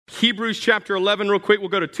Hebrews chapter 11 real quick. We'll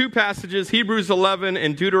go to two passages, Hebrews 11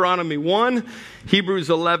 and Deuteronomy 1.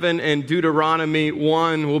 Hebrews 11 and Deuteronomy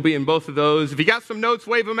 1. We'll be in both of those. If you got some notes,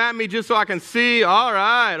 wave them at me just so I can see. All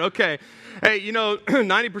right, okay. Hey,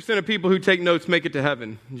 90% of people who take notes make it to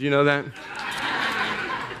heaven. Did you know that?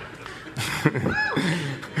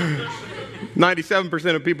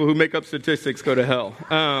 97% of people who make up statistics go to hell.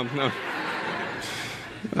 No.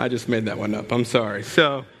 I just made that one up. I'm sorry.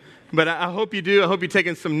 But I hope you do. I hope you're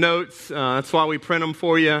taking some notes. That's why we print them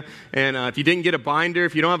for you. And if you didn't get a binder,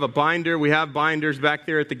 if you don't have a binder, we have binders back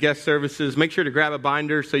there at the guest services. Make sure to grab a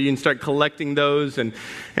binder so you can start collecting those. And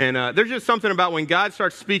there's just something about when God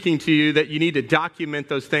starts speaking to you that you need to document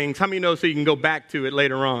those things. How many know so you can go back to it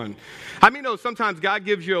later on? How many know sometimes God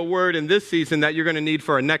gives you a word in this season that you're going to need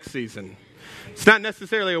for a next season? It's not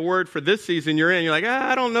necessarily a word for this season you're in. You're like,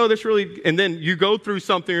 I don't know this really. And then you go through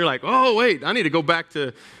something. You're like, oh, wait, I need to go back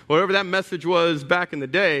to whatever that message was back in the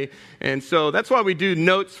day. And so that's why we do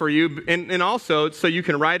notes for you. And also so you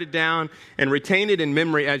can write it down and retain it in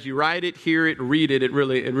memory as you write it, hear it, read it. It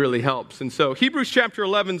really helps. And so Hebrews chapter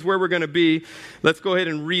 11 is where we're going to be. Let's go ahead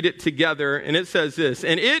and read it together. And it says this,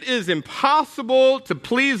 and it is impossible to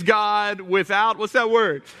please God without, what's that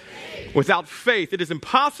word? Without faith. It is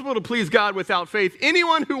impossible to please God without faith.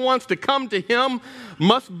 Anyone who wants to come to him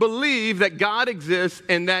must believe that God exists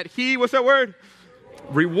and that he, what's that word?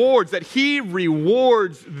 Rewards, that he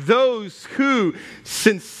rewards those who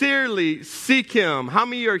sincerely seek him. How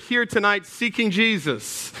many are here tonight seeking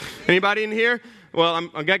Jesus? Anybody in here? Well,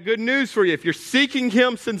 I've got good news for you. If you're seeking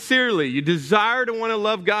him sincerely, you desire to want to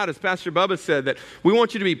love God, as Pastor Bubba said, that we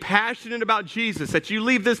want you to be passionate about Jesus, that you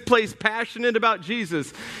leave this place passionate about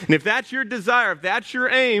Jesus. And if that's your desire, if that's your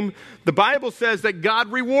aim, the Bible says that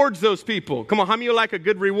God rewards those people. Come on, how many of you like a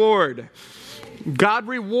good reward? God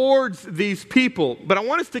rewards these people. But I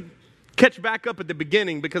want us to catch back up at the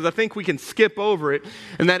beginning because I think we can skip over it,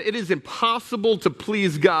 and that it is impossible to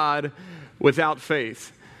please God without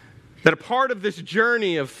faith. That a part of this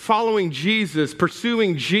journey of following Jesus,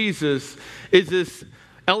 pursuing Jesus, is this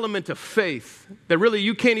element of faith. That really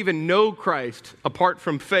you can't even know Christ apart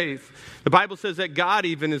from faith. The Bible says that God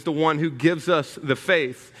even is the one who gives us the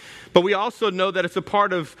faith. But we also know that it's a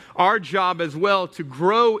part of our job as well to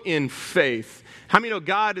grow in faith. How many know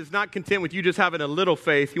God is not content with you just having a little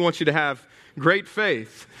faith? He wants you to have great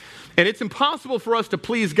faith. And it's impossible for us to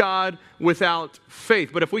please God without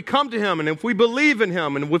faith. But if we come to him and if we believe in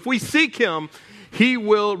him and if we seek him, he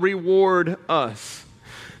will reward us.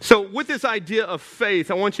 So with this idea of faith,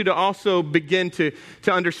 I want you to also begin to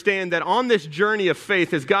understand that on this journey of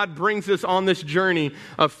faith, as God brings us on this journey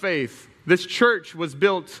of faith, this church was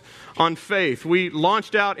built on faith. We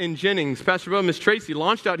launched out in Jennings. Pastor Bill and Miss Tracy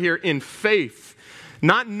launched out here in faith.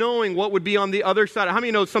 Not knowing what would be on the other side. How many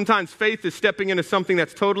know sometimes faith is stepping into something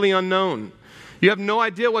that's totally unknown? You have no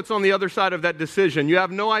idea what's on the other side of that decision. You have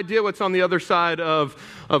no idea what's on the other side of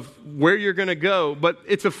where you're going to go. But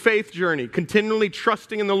it's a faith journey, continually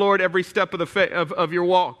trusting in the Lord every step of of your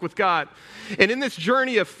walk with God. And in this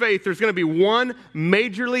journey of faith, there's going to be one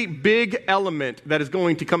majorly big element that is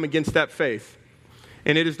going to come against that faith.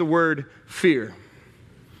 And it is the word fear.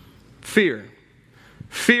 Fear.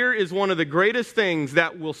 Fear is one of the greatest things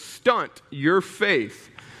that will stunt your faith,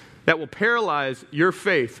 that will paralyze your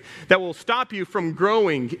faith, that will stop you from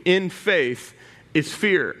growing in faith, is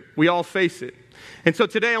fear. We all face it. And so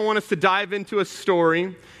today I want us to dive into a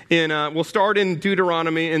story. We'll start in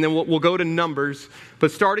Deuteronomy and then we'll go to Numbers.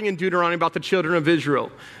 But starting in Deuteronomy about the children of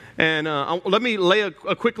Israel. And let me lay a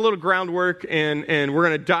quick little groundwork and we're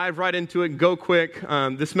going to dive right into it and go quick.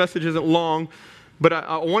 This message isn't long. But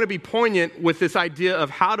I want to be poignant with this idea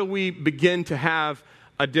of how do we begin to have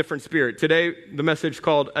a different spirit. Today, the message is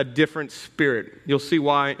called A Different Spirit. You'll see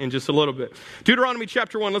why in just a little bit. Deuteronomy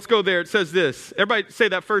chapter 1, let's go there. It says this. Everybody say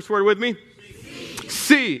that first word with me.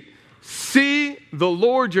 See, the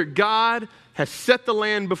Lord your God has set the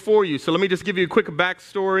land before you. So let me just give you a quick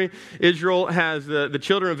backstory. The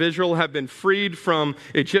children of Israel have been freed from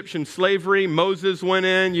Egyptian slavery. Moses went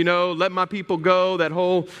in, let my people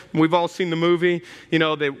go. We've all seen the movie.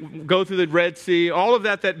 They go through the Red Sea. All of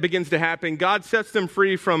that begins to happen. God sets them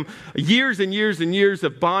free from years and years and years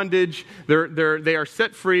of bondage. They are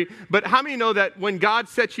set free. But how many know that when God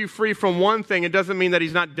sets you free from one thing, it doesn't mean that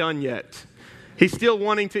he's not done yet? He's still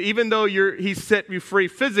wanting to, even though he's set you free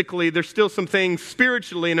physically, there's still some things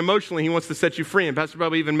spiritually and emotionally he wants to set you free. And Pastor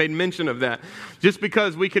Bob even made mention of that. Just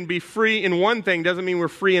because we can be free in one thing doesn't mean we're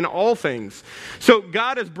free in all things. So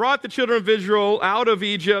God has brought the children of Israel out of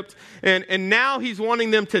Egypt, and now he's wanting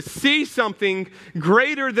them to see something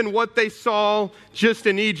greater than what they saw just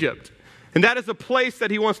in Egypt. And that is a place that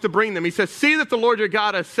he wants to bring them. He says, see that the Lord your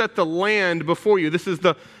God has set the land before you. This is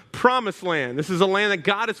the promised land. This is a land that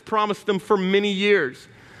God has promised them for many years.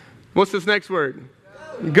 What's this next word?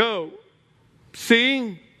 Go.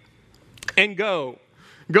 See and go.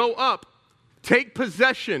 Go up. Take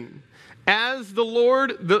possession. As the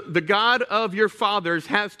Lord, the God of your fathers,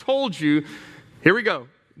 has told you. Here we go.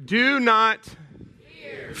 Do not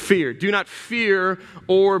fear. Do not fear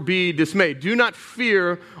or be dismayed. Do not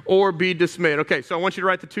fear or be dismayed. Okay, so I want you to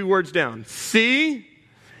write the two words down. See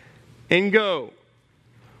and go.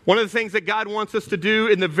 One of the things that God wants us to do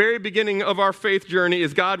in the very beginning of our faith journey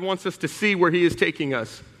is God wants us to see where he is taking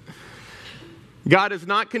us. God is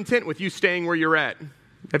not content with you staying where you're at.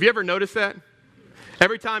 Have you ever noticed that?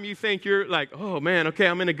 Every time you think you're like, oh man, okay,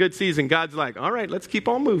 I'm in a good season, God's like, all right, let's keep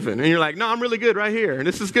on moving. And you're like, no, I'm really good right here. And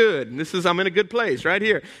this is good. And I'm in a good place right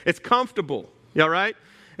here. It's comfortable. You all right?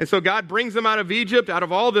 And so God brings them out of Egypt, out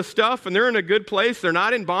of all this stuff, and they're in a good place. They're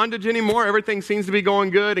not in bondage anymore. Everything seems to be going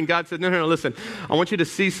good. And God said, no, listen, I want you to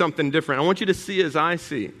see something different. I want you to see as I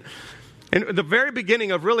see. And the very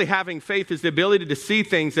beginning of really having faith is the ability to see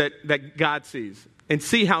things that God sees and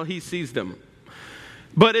see how he sees them.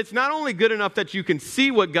 But it's not only good enough that you can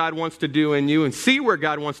see what God wants to do in you and see where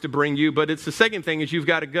God wants to bring you, but it's the second thing is you've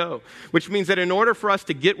got to go, which means that in order for us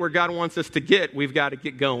to get where God wants us to get, we've got to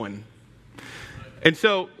get going. And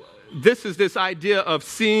so this is this idea of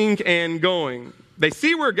seeing and going. They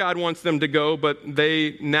see where God wants them to go, but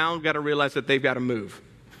they now got to realize that they've got to move.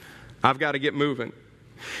 I've got to get moving.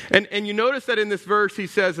 And you notice that in this verse, he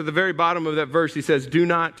says at the very bottom of that verse, he says, do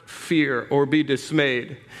not fear or be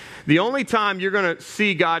dismayed. The only time you're going to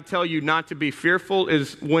see God tell you not to be fearful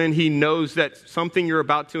is when he knows that something you're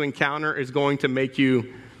about to encounter is going to make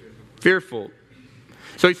you fearful.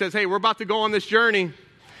 So he says, hey, we're about to go on this journey.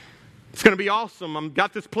 It's going to be awesome. I've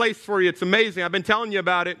got this place for you. It's amazing. I've been telling you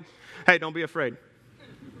about it. Hey, don't be afraid.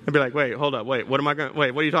 I'd be like, wait, hold up. Wait, what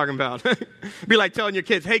are you talking about? Be like telling your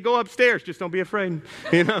kids, hey, go upstairs. Just don't be afraid.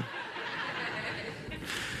 You know?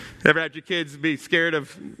 Ever had your kids be scared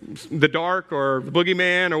of the dark or the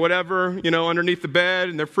boogeyman or whatever, underneath the bed,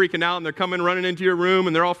 and they're freaking out and they're coming running into your room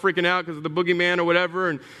and they're all freaking out because of the boogeyman or whatever,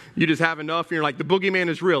 and you just have enough and you're like, the boogeyman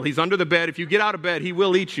is real. He's under the bed. If you get out of bed, he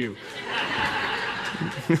will eat you.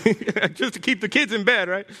 Just to keep the kids in bed,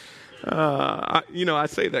 right? I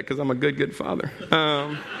say that because I'm a good father.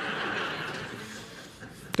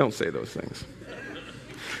 Don't say those things.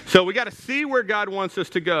 So we got to see where God wants us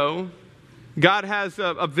to go. God has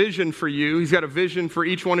a vision for you. He's got a vision for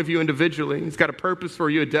each one of you individually. He's got a purpose for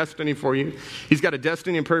you, a destiny for you. He's got a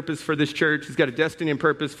destiny and purpose for this church. He's got a destiny and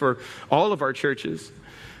purpose for all of our churches.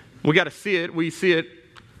 We got to see it. We see it,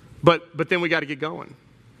 but then we got to get going.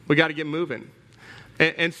 We got to get moving.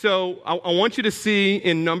 And so I want you to see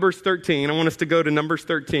in Numbers 13, I want us to go to Numbers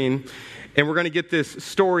 13, and we're going to get this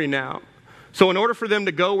story now. So in order for them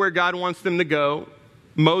to go where God wants them to go,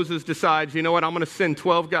 Moses decides, you know what, I'm going to send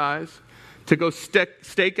 12 guys to go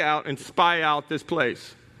stake out and spy out this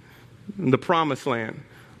place, the promised land.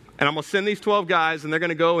 And I'm going to send these 12 guys, and they're going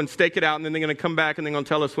to go and stake it out, and then they're going to come back, and they're going to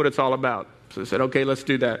tell us what it's all about. So I said, okay, let's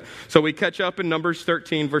do that. So we catch up in Numbers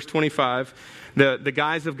 13, verse 25. The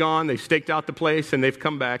guys have gone, they've staked out the place, and they've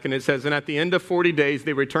come back. And it says, and at the end of 40 days,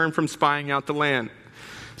 they returned from spying out the land.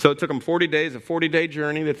 So it took them 40 days, a 40-day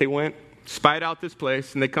journey that they went, spied out this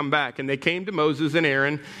place, and they come back. And they came to Moses and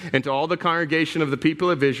Aaron and to all the congregation of the people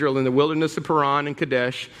of Israel in the wilderness of Paran and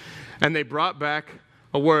Kadesh, and they brought back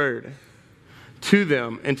a word to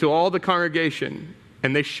them and to all the congregation,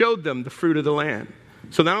 and they showed them the fruit of the land.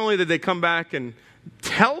 So not only did they come back and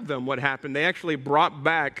tell them what happened, they actually brought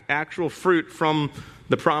back actual fruit from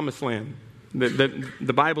the promised land.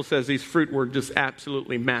 The Bible says these fruit were just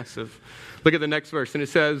absolutely massive. Look at the next verse, and it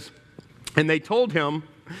says, and they told him,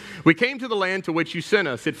 we came to the land to which you sent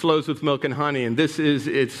us. It flows with milk and honey, and this is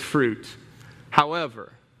its fruit.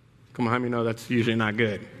 However, come on, how many know that's usually not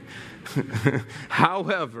good?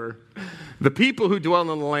 However, the people who dwell in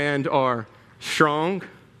the land are strong,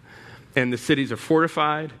 and the cities are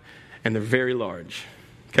fortified, and they're very large.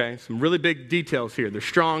 Okay, some really big details here. They're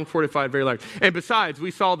strong, fortified, very large. And besides,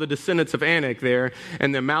 we saw the descendants of Anak there,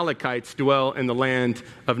 and the Amalekites dwell in the land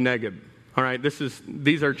of Negeb. All right,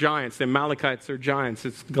 these are giants. The Amalekites are giants.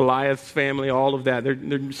 It's Goliath's family, all of that.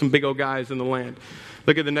 They're some big old guys in the land.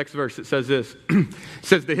 Look at the next verse. It says this. It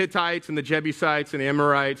says, the Hittites and the Jebusites and the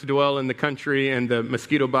Amorites dwell in the country, and the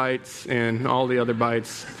mosquito bites and all the other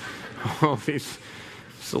bites. All these,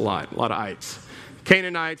 it's a lot of ites.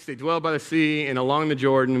 Canaanites, they dwell by the sea and along the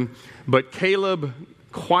Jordan. But Caleb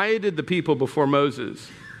quieted the people before Moses.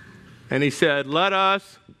 And he said, let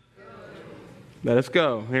us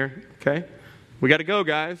go. Here, okay? We got to go,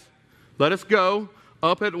 guys. Let us go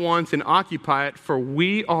up at once and occupy it, for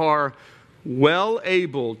we are well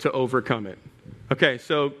able to overcome it. Okay,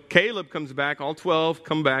 so Caleb comes back, all 12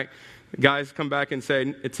 come back. The guys come back and say,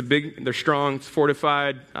 they're strong, it's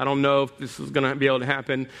fortified. I don't know if this is going to be able to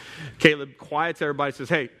happen. Caleb quiets everybody, says,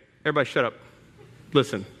 hey, everybody shut up.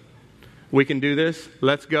 Listen, we can do this.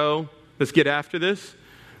 Let's go. Let's get after this.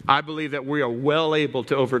 I believe that we are well able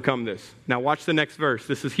to overcome this. Now watch the next verse.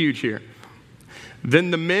 This is huge here.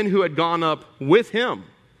 Then the men who had gone up with him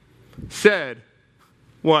said,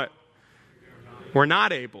 what? We're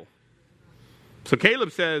not able. So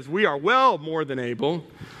Caleb says, we are well more than able.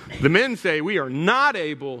 The men say, we are not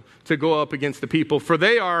able to go up against the people, for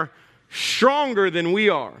they are stronger than we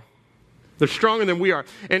are. They're stronger than we are.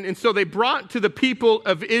 And so they brought to the people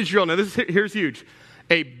of Israel, now here's huge,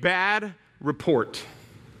 a bad report.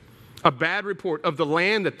 A bad report of the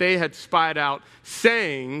land that they had spied out,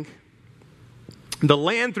 saying, the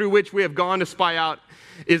land through which we have gone to spy out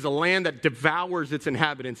is a land that devours its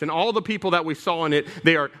inhabitants. And all the people that we saw in it,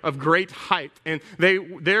 they are of great height. And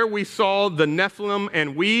there we saw the Nephilim,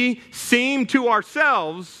 and we seemed to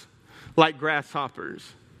ourselves like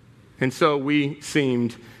grasshoppers. And so we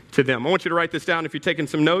seemed to them. I want you to write this down if you're taking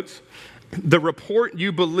some notes. The report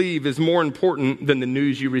you believe is more important than the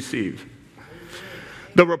news you receive.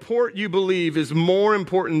 The report you believe is more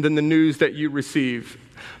important than the news that you receive.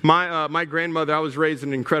 My grandmother, I was raised in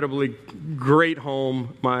an incredibly great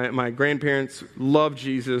home. My grandparents loved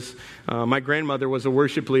Jesus. My grandmother was a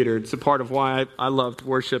worship leader. It's a part of why I loved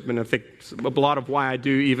worship, and I think a lot of why I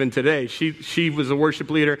do even today. She was a worship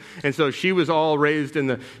leader, and so she was all raised in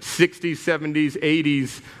the 60s, 70s,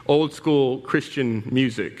 80s, old school Christian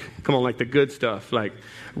music. Come on, like the good stuff, like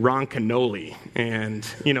Ron Canoli, and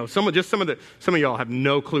some of y'all have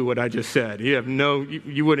no clue what I just said.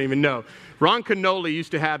 You wouldn't even know. Ron Canoli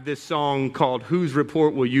used to have this song called "Whose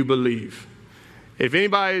Report Will You Believe?" If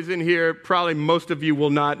anybody is in here, probably most of you will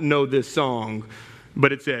not know this song,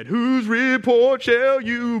 but it said, "Whose report shall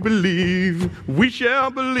you believe? We shall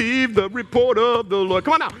believe the report of the Lord."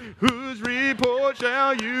 Come on now. Whose report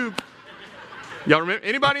shall you? Y'all remember?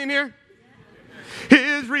 Anybody in here?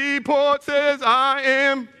 His report says I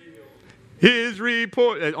am. His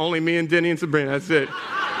report. Only me and Denny and Sabrina. That's it.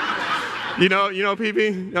 You know,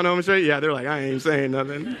 PB? Y'all know what I'm saying? Yeah, they're like, I ain't saying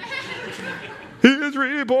nothing. His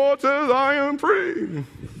report says I am free.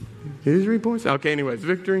 His report says, okay, anyways,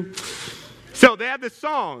 victory. So they had this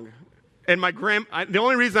song, and the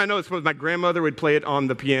only reason I know is because my grandmother would play it on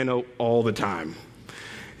the piano all the time.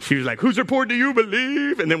 She was like, whose report do you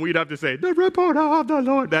believe? And then we'd have to say, the report of the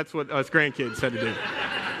Lord. That's what us grandkids had to do.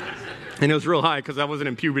 And it was real high because I wasn't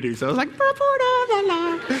in puberty, so I was like, the report of the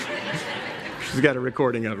Lord. She's got a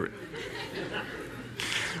recording of it.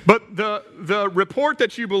 But the report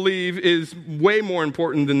that you believe is way more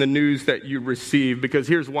important than the news that you receive, because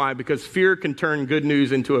here's why. Because fear can turn good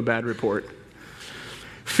news into a bad report.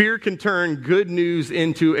 Fear can turn good news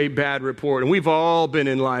into a bad report. And we've all been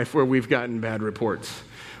in life where we've gotten bad reports.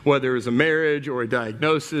 Whether it's a marriage or a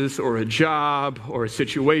diagnosis or a job or a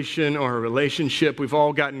situation or a relationship, we've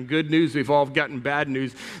all gotten good news, we've all gotten bad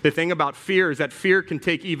news. The thing about fear is that fear can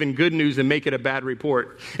take even good news and make it a bad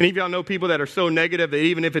report. And if y'all know people that are so negative that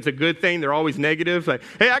even if it's a good thing, they're always negative. Like,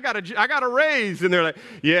 hey, I got a raise. And they're like,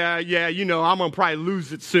 yeah, I'm going to probably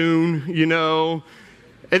lose it soon,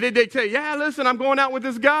 And then they tell you, yeah, listen, I'm going out with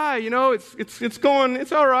this guy,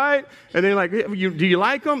 it's all right. And they're like, do you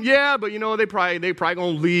like him? Yeah, but they probably gonna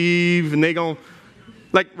leave, and they gonna,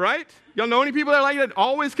 right? Y'all know any people that like that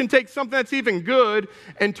always can take something that's even good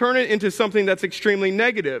and turn it into something that's extremely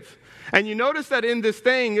negative. And you notice that in this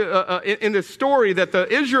thing, in this story, that the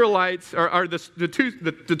Israelites, are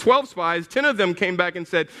the 12 spies, 10 of them came back and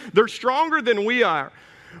said, they're stronger than we are.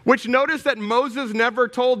 Which notice that Moses never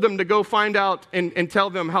told them to go find out and tell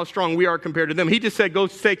them how strong we are compared to them. He just said, go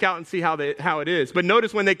stake out and see how it is. But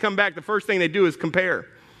notice when they come back, the first thing they do is compare.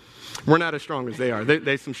 We're not as strong as they are.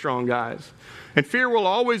 They're some strong guys. And fear will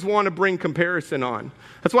always want to bring comparison on.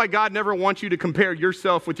 That's why God never wants you to compare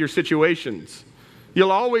yourself with your situations.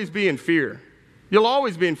 You'll always be in fear. You'll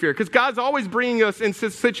always be in fear because God's always bringing us into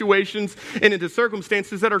situations and into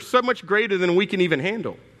circumstances that are so much greater than we can even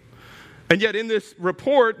handle. And yet in this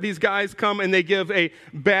report, these guys come and they give a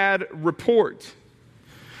bad report.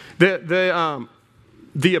 The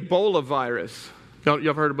Ebola virus.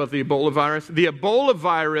 Y'all heard about the Ebola virus? The Ebola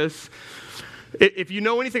virus If you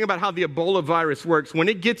know anything about how the Ebola virus works, when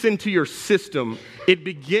it gets into your system, it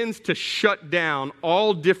begins to shut down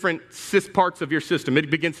all different parts of your system. It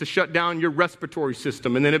begins to shut down your respiratory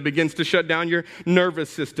system, and then it begins to shut down your nervous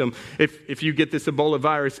system if you get this Ebola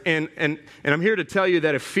virus. And I'm here to tell you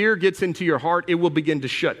that if fear gets into your heart, it will begin to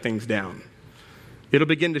shut things down. It'll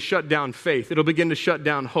begin to shut down faith. It'll begin to shut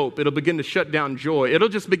down hope. It'll begin to shut down joy. It'll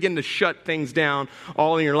just begin to shut things down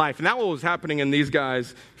all in your life. And that's what was happening in these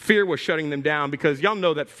guys. Fear was shutting them down because y'all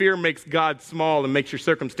know that fear makes God small and makes your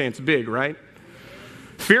circumstance big, right?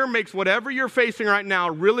 Fear makes whatever you're facing right now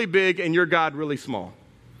really big and your God really small.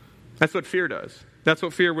 That's what fear does. That's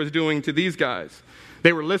what fear was doing to these guys.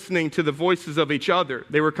 They were listening to the voices of each other.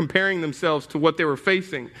 They were comparing themselves to what they were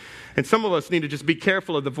facing. And some of us need to just be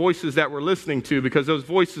careful of the voices that we're listening to because those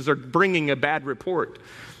voices are bringing a bad report.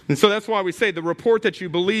 And so that's why we say the report that you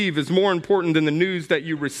believe is more important than the news that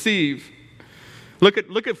you receive. Look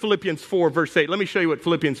at Philippians 4, verse 8. Let me show you what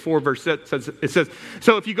Philippians 4, verse 8 says. It says,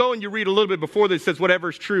 so if you go and you read a little bit before this, it says, whatever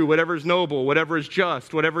is true, whatever is noble, whatever is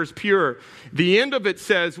just, whatever is pure. The end of it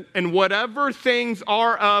says, and whatever things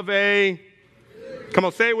are of a, come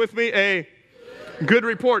on, say it with me, a good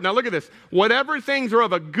report. Now look at this. Whatever things are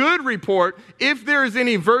of a good report, if there is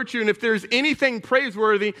any virtue and if there's anything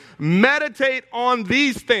praiseworthy, meditate on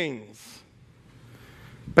these things.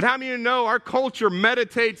 But how many of you know our culture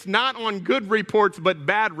meditates not on good reports but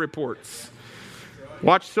bad reports?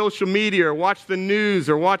 Watch social media or watch the news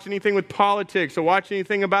or watch anything with politics or watch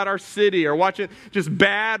anything about our city or watch just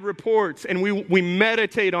bad reports. And we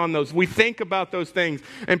meditate on those. We think about those things.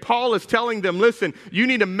 And Paul is telling them, listen, you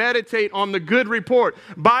need to meditate on the good report.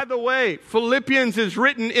 By the way, Philippians is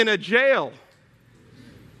written in a jail.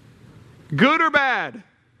 Good or bad?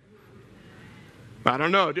 I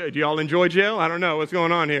don't know. Do y'all enjoy jail? I don't know. What's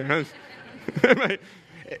going on here?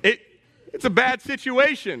 It's a bad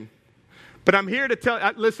situation. But I'm here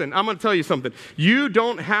to listen, I'm going to tell you something. You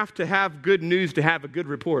don't have to have good news to have a good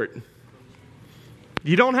report.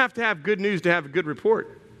 You don't have to have good news to have a good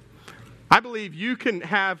report. I believe you can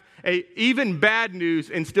have even bad news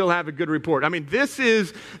and still have a good report. I mean, this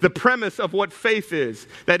is the premise of what faith is.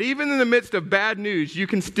 That even in the midst of bad news, you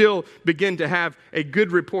can still begin to have a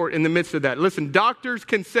good report in the midst of that. Listen, doctors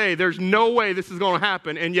can say there's no way this is going to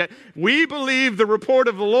happen. And yet we believe the report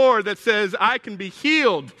of the Lord that says I can be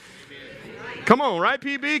healed. Come on, right,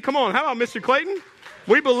 PB? Come on. How about Mr. Clayton?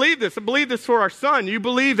 We believe this. I believe this for our son. You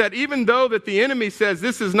believe that even though that the enemy says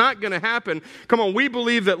this is not going to happen, come on, we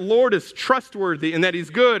believe that Lord is trustworthy and that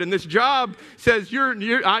he's good. And this job says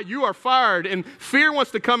you are fired. And fear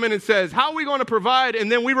wants to come in and says, how are we going to provide?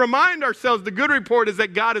 And then we remind ourselves the good report is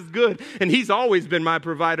that God is good. And he's always been my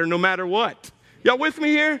provider no matter what. Y'all with me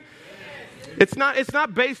here? It's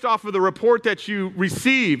not based off of the report that you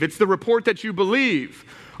receive. It's the report that you believe.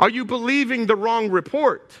 Are you believing the wrong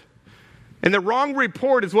report? And the wrong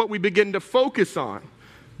report is what we begin to focus on.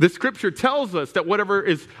 The scripture tells us that whatever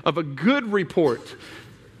is of a good report,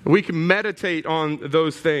 we can meditate on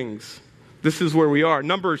those things. This is where we are.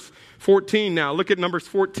 Numbers 14 now. Look at Numbers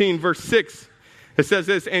 14, verse 6. It says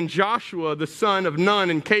this, and Joshua, the son of Nun,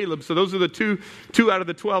 and Caleb, so those are the two out of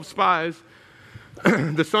the 12 spies,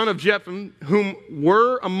 the son of Jephthah, whom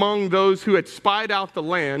were among those who had spied out the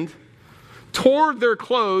land, tore their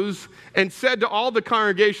clothes and said to all the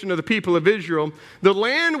congregation of the people of Israel, the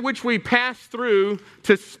land which we passed through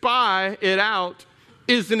to spy it out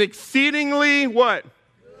is an exceedingly what?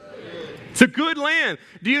 Good. It's a good land.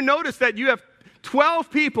 Do you notice that you have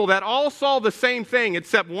 12 people that all saw the same thing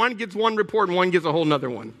except one gets one report and one gets a whole nother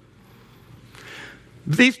one?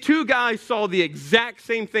 These two guys saw the exact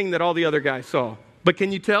same thing that all the other guys saw. But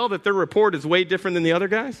can you tell that their report is way different than the other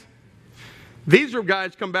guys? These are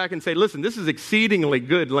guys come back and say, listen, this is exceedingly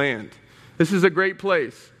good land. This is a great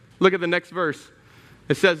place. Look at the next verse.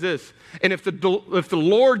 It says this, and if the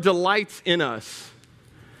Lord delights in us,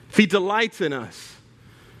 if he delights in us,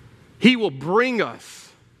 he will bring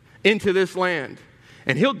us into this land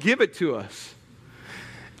and he'll give it to us.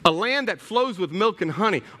 A land that flows with milk and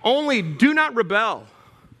honey. Only do not rebel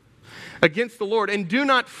against the Lord and do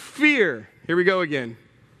not fear. Here we go again.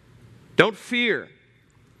 Don't fear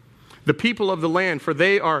the people of the land, for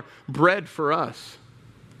they are bread for us.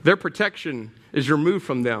 Their protection is removed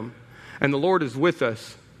from them, and the Lord is with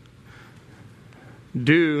us.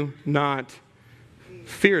 Do not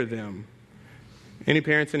fear them. Any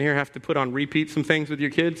parents in here have to put on repeat some things with your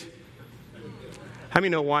kids? How many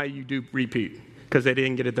know why you do repeat? Because they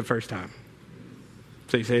didn't get it the first time.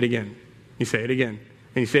 So you say it again. You say it again.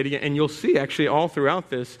 And you say it again. And you'll see actually all throughout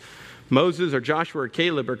this, Moses or Joshua or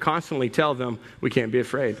Caleb are constantly tell them, we can't be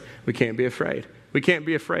afraid. We can't be afraid. We can't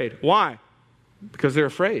be afraid. Why? Because they're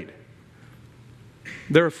afraid.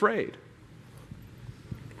 They're afraid.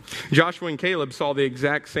 Joshua and Caleb saw the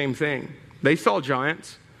exact same thing. They saw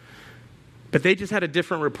giants, but they just had a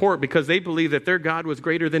different report because they believed that their God was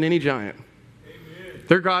greater than any giant. Amen.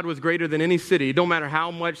 Their God was greater than any city. It don't matter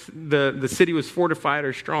how much the city was fortified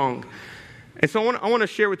or strong. And so I want to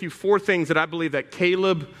share with you 4 things that I believe that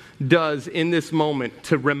Caleb does in this moment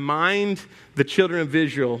to remind the children of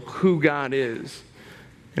Israel who God is.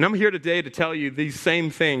 And I'm here today to tell you these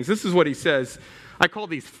same things. This is what he says. I call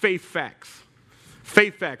these faith facts.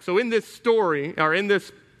 Faith facts. So in this story, or in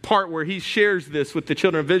this part where he shares this with the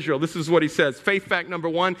children of Israel, this is what he says. Faith fact number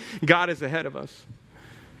 1, God is ahead of us.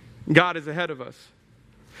 God is ahead of us.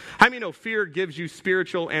 How many know fear gives you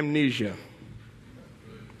spiritual amnesia?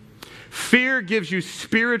 Fear gives you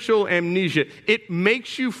spiritual amnesia. It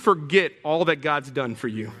makes you forget all that God's done for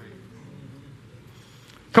you.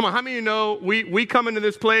 Come on, how many of you know we come into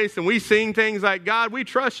this place and we sing things like, God, we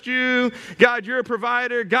trust you. God, you're a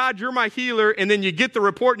provider. God, you're my healer. And then you get the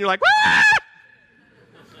report and you're like, ah!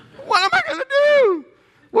 What am I going to do?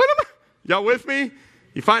 Y'all with me?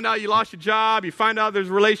 You find out you lost your job. You find out there's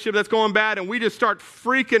a relationship that's going bad. And we just start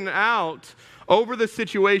freaking out over the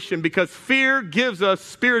situation because fear gives us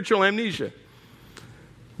spiritual amnesia.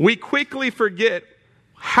 We quickly forget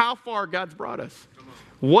how far God's brought us,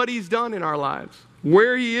 what he's done in our lives,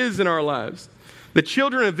 where he is in our lives. The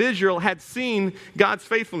children of Israel had seen God's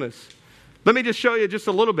faithfulness. Let me just show you just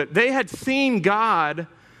a little bit. They had seen God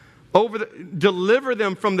deliver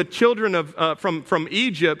them from the children of from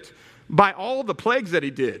Egypt by all the plagues that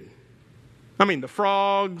he did. I mean, the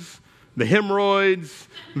frogs, the hemorrhoids,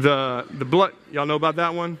 the blood. Y'all know about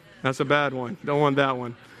that one? That's a bad one. Don't want that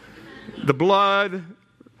one. The blood.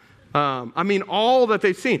 All that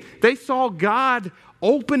they've seen. They saw God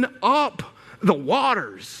open up the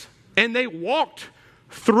waters, and they walked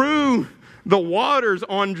through the waters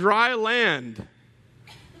on dry land.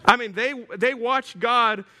 I mean, they watched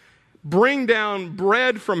God bring down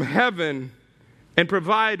bread from heaven and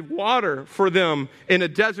provide water for them in a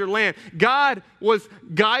desert land. God was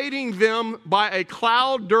guiding them by a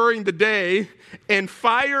cloud during the day and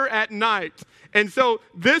fire at night. And so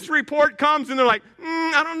this report comes and they're like,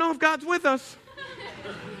 I don't know if God's with us.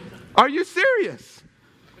 Are you serious?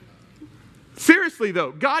 Seriously,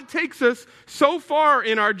 though, God takes us so far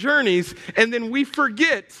in our journeys, and then we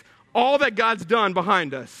forget all that God's done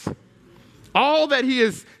behind us. All that he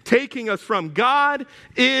is taking us from. God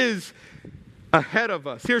is ahead of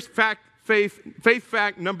us. Here's faith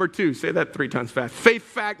fact number 2. Say that 3 times fast. Faith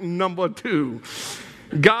fact number 2.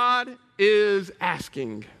 God is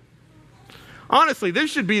asking. Honestly,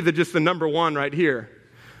 this should be just the number 1 right here.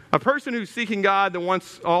 A person who's seeking God, that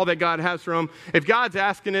wants all that God has for him, if God's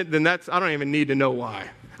asking it, then I don't even need to know why.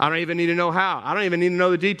 I don't even need to know how. I don't even need to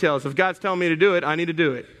know the details. If God's telling me to do it, I need to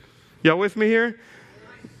do it. Y'all with me here?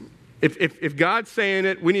 If God's saying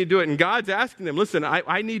it, we need to do it. And God's asking them, listen,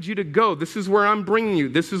 I need you to go. This is where I'm bringing you.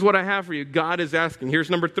 This is what I have for you. God is asking. Here's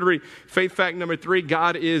number 3. Faith fact number 3,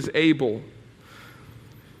 God is able.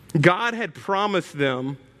 God had promised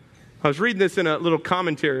them, I was reading this in a little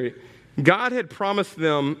commentary, God had promised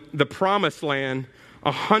them the promised land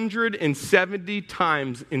 170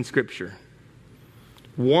 times in Scripture.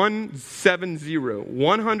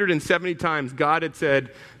 170 times God had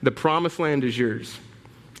said, the promised land is yours.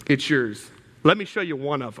 It's yours. Let me show you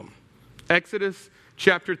one of them. Exodus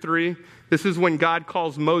chapter 3. This is when God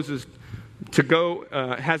calls Moses to go,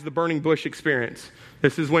 has the burning bush experience.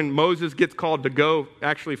 This is when Moses gets called to go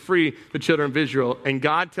actually free the children of Israel. And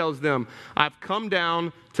God tells them, I've come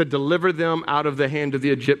down to deliver them out of the hand of the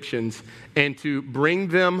Egyptians and to bring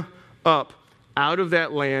them up out of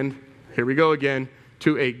that land, here we go again,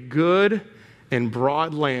 to a good and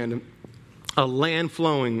broad land, a land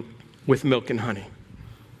flowing with milk and honey.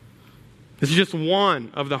 This is just one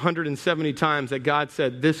of the 170 times that God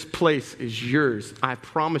said, this place is yours. I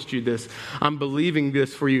promised you this. I'm believing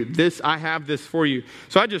this for you. I have this for you.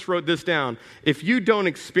 So I just wrote this down. If you don't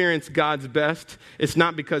experience God's best, it's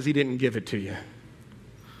not because he didn't give it to you.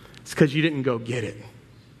 It's because you didn't go get it.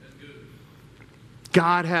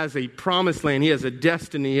 God has a promised land. He has a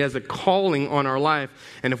destiny. He has a calling on our life.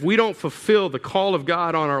 And if we don't fulfill the call of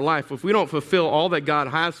God on our life, if we don't fulfill all that God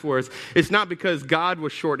has for us, it's not because God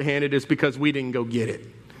was shorthanded. It's because we didn't go get it.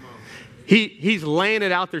 He's laying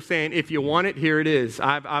it out there saying, if you want it, here it is.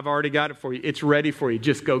 I've already got it for you. It's ready for you.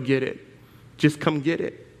 Just go get it. Just come get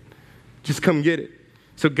it. Just come get it.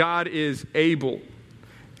 So God is able.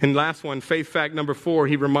 And last one, faith fact number 4,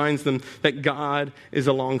 he reminds them that God is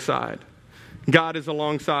alongside. God is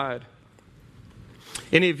alongside.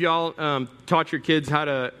 Any of y'all taught your kids how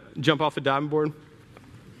to jump off a diving board?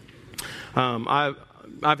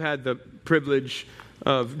 I've had the privilege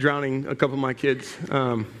of drowning a couple of my kids.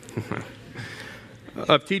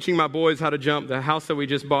 Of teaching my boys how to jump. The house that we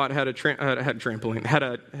just bought had a trampoline,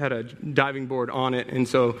 had a diving board on it, and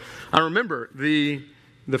so I remember the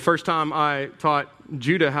first time I taught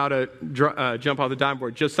Judah how to jump off the diving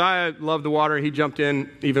board. Josiah loved the water; he jumped in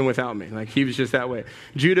even without me. Like he was just that way.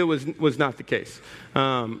 Judah was not the case.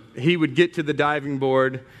 He would get to the diving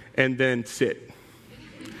board and then sit,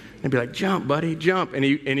 and be like, "Jump, buddy, jump," and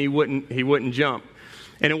he wouldn't jump.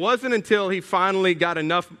 And it wasn't until he finally got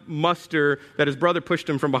enough muster that his brother pushed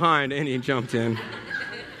him from behind and he jumped in.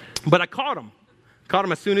 But I caught him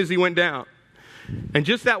as soon as he went down. And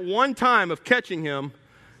just that one time of catching him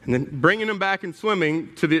and then bringing him back and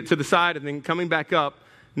swimming to the side and then coming back up,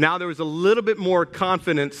 now there was a little bit more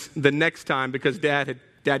confidence the next time because Dad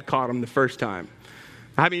caught him the first time.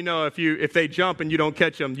 How do you know if they jump and you don't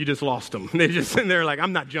catch them, you just lost them? They just sit there like,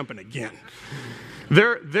 I'm not jumping again.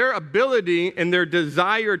 Their ability and their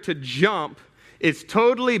desire to jump is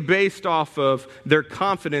totally based off of their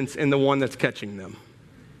confidence in the one that's catching them.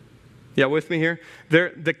 Yeah, with me here?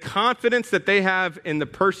 The confidence that they have in the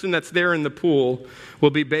person that's there in the pool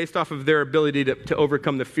will be based off of their ability to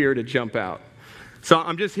overcome the fear to jump out. So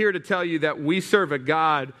I'm just here to tell you that we serve a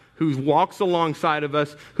God who walks alongside of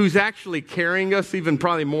us, who's actually carrying us even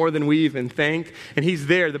probably more than we even think. And he's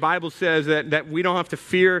there. The Bible says that we don't have to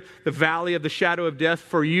fear the valley of the shadow of death,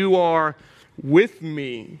 for you are with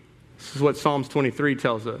me. This is what Psalms 23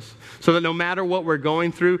 tells us. So that no matter what we're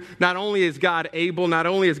going through, not only is God able, not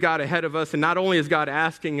only is God ahead of us, and not only is God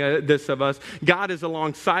asking this of us, God is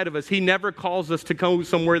alongside of us. He never calls us to go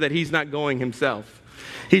somewhere that he's not going himself.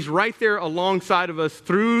 He's right there alongside of us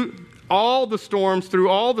through all the storms, through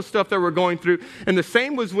all the stuff that we're going through. And the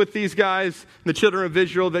same was with these guys, the children of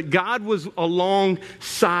Israel, that God was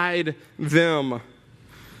alongside them.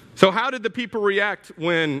 So how did the people react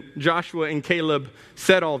when Joshua and Caleb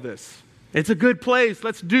said all this? It's a good place.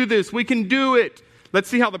 Let's do this. We can do it. Let's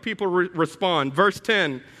see how the people respond. Verse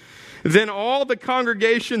 10. Then all the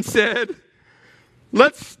congregation said,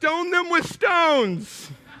 let's stone them with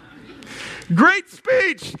stones. Great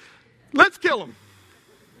speech. Let's kill them.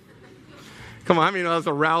 Come on, I mean, that was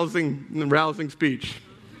a rousing speech.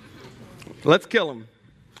 Let's kill them.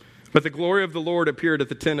 But the glory of the Lord appeared at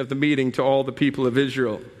the tent of the meeting to all the people of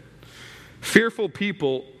Israel. Fearful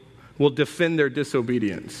people will defend their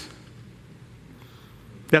disobedience.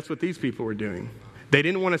 That's what these people were doing. They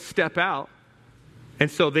didn't want to step out,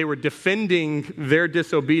 and so they were defending their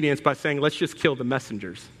disobedience by saying, let's just kill the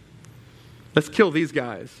messengers. Let's kill these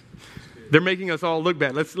guys. They're making us all look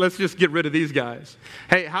bad. Let's just get rid of these guys.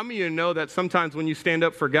 Hey, how many of you know that sometimes when you stand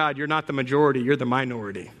up for God, you're not the majority, you're the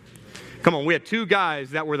minority? Come on, we had two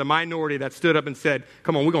guys that were the minority that stood up and said,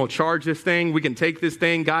 come on, we're going to charge this thing. We can take this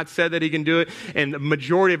thing. God said that he can do it. And the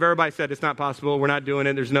majority of everybody said, it's not possible. We're not doing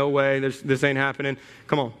it. There's no way. This ain't happening.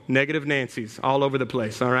 Come on, negative Nancy's all over the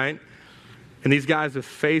place, all right? And these guys of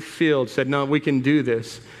faith-filled said, no, we can do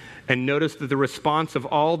this. And notice that the response of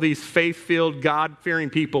all these faith-filled,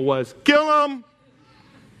 God-fearing people was, kill them!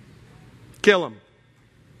 Kill them.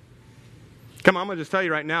 Come on, I'm going to just tell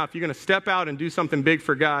you right now, if you're going to step out and do something big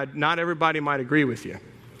for God, not everybody might agree with you.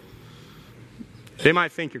 They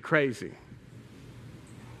might think you're crazy.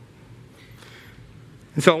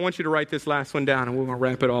 And so I want you to write this last one down, and we're going to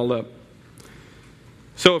wrap it all up.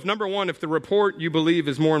 So if the report you believe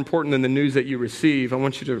is more important than the news that you receive, I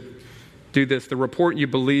want you to do this. The report you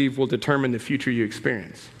believe will determine the future you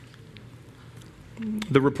experience.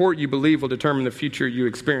 The report you believe will determine the future you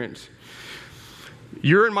experience.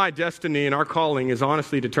 Your and my destiny and our calling is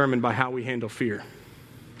honestly determined by how we handle fear.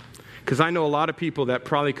 Because I know a lot of people that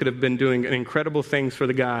probably could have been doing incredible things for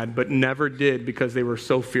the God, but never did because they were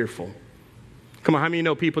so fearful. Come on, how many of you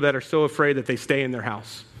know people that are so afraid that they stay in their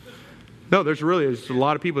house? No, there's a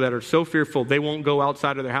lot of people that are so fearful they won't go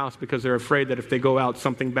outside of their house because they're afraid that if they go out,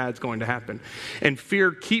 something bad's going to happen. And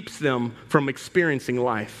fear keeps them from experiencing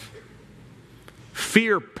life.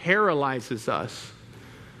 Fear paralyzes us.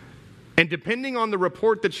 And depending on the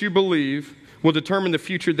report that you believe will determine the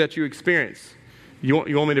future that you experience. You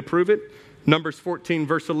want me to prove it? Numbers 14,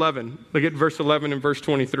 verse 11. Look at verse 11 and verse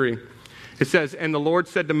 23. It says, and the Lord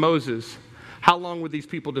said to Moses, how long will these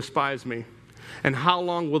people despise me? And how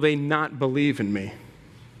long will they not believe in me?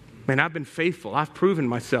 Man, I've been faithful. I've proven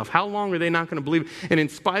myself. How long are they not going to believe? And in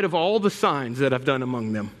spite of all the signs that I've done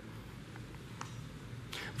among them.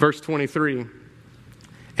 Verse 23.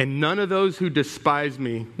 And none of those who despise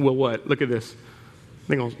me will what? Look at this.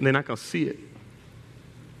 They're not going to see it.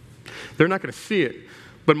 They're not going to see it.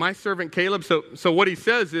 But my servant Caleb, so what he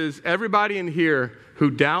says is everybody in here who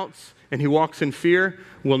doubts and who walks in fear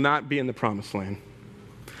will not be in the promised land.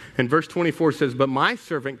 And verse 24 says, but my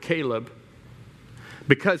servant Caleb,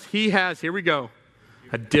 because he has, here we go,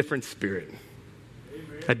 a different spirit.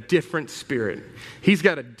 A different spirit. He's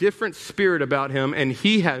got a different spirit about him, and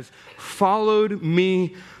he has followed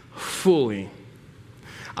me fully.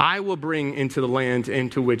 I will bring into the land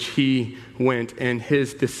into which he went, and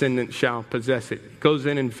his descendants shall possess it. Goes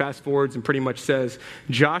in and fast forwards and pretty much says,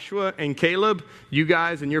 Joshua and Caleb, you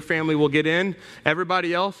guys and your family will get in.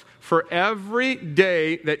 Everybody else, for every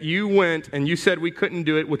day that you went and you said we couldn't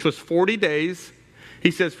do it, which was 40 days, he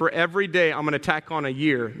says, for every day I'm going to tack on a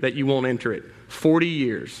year that you won't enter it. 40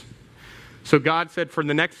 years. So God said, for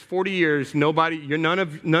the next 40 years, none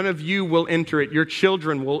of you will enter it. Your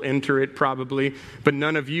children will enter it probably, but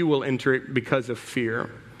none of you will enter it because of fear.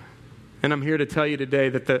 And I'm here to tell you today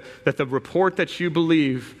that the report that you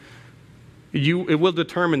believe, it will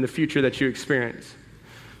determine the future that you experience.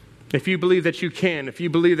 If you believe that you can, if you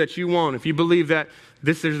believe that you won't, if you believe that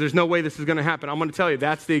there's no way this is going to happen, I'm going to tell you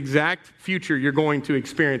that's the exact future you're going to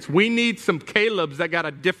experience. We need some Calebs that got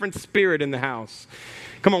a different spirit in the house.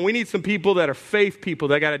 Come on, we need some people that are faith people,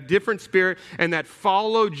 that got a different spirit and that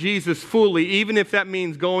follow Jesus fully, even if that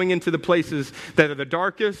means going into the places that are the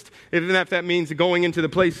darkest, even if that means going into the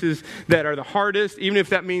places that are the hardest, even if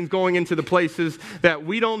that means going into the places that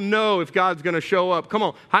we don't know if God's going to show up. Come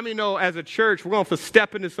on, how many know as a church we're going to have to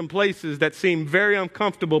step into some places that seem very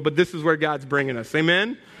uncomfortable, but this is where God's bringing us.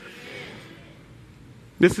 Amen?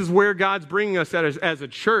 This is where God's bringing us as a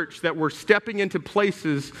church, that we're stepping into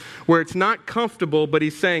places where it's not comfortable, but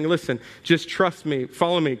he's saying, listen, just trust me,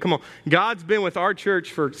 follow me. Come on. God's been with our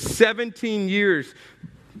church for 17 years,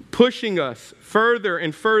 pushing us further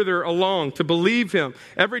and further along to believe him.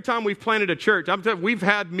 Every time we've planted a church, we've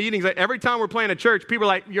had meetings, every time we're planting a church, people are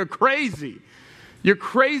like, you're crazy. You're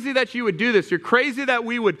crazy that you would do this. You're crazy that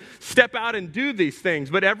we would step out and do these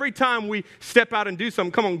things. But every time we step out and do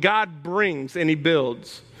something, come on, God brings and he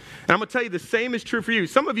builds. And I'm going to tell you the same is true for you.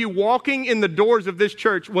 Some of you walking in the doors of this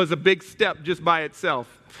church was a big step just by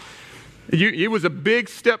itself. It was a big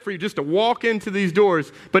step for you just to walk into these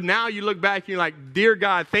doors. But now you look back and you're like, dear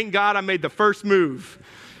God, thank God I made the first move.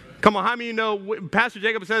 Come on, how many of you know, Pastor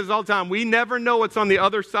Jacob says this all the time, we never know what's on the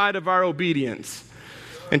other side of our obedience.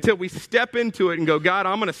 Until we step into it and go, God,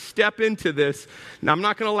 I'm going to step into this, and I'm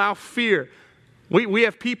not going to allow fear. We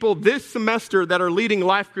have people this semester that are leading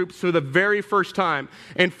life groups for the very first time.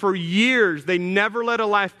 And for years, they never led a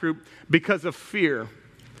life group because of fear.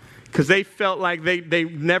 Because they felt like they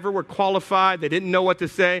never were qualified. They didn't know what to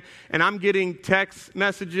say. And I'm getting text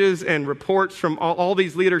messages and reports from all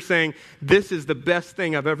these leaders saying, this is the best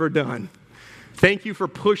thing I've ever done. Thank you for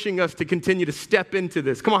pushing us to continue to step into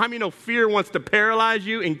this. Come on, how many know fear wants to paralyze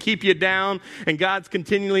you and keep you down, and God's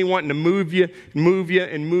continually wanting to move you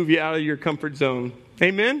out of your comfort zone?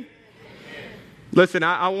 Amen? Amen. Listen,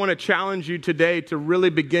 I want to challenge you today to really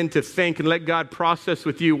begin to think and let God process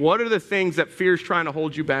with you. What are the things that fear is trying to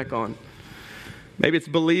hold you back on? Maybe it's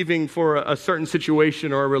believing for a certain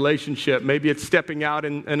situation or a relationship. Maybe it's stepping out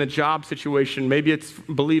in a job situation. Maybe it's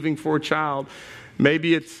believing for a child.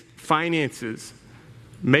 Maybe it's finances.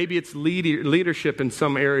 Maybe it's leadership in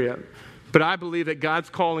some area. But I believe that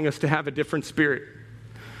God's calling us to have a different spirit.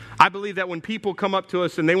 I believe that when people come up to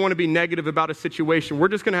us and they want to be negative about a situation, we're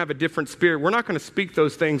just going to have a different spirit. We're not going to speak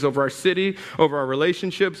those things over our city, over our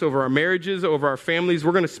relationships, over our marriages, over our families.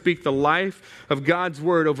 We're going to speak the life of God's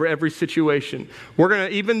word over every situation. We're going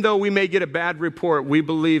to, even though we may get a bad report, we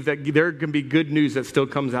believe that there can be good news that still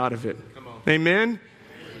comes out of it. Amen?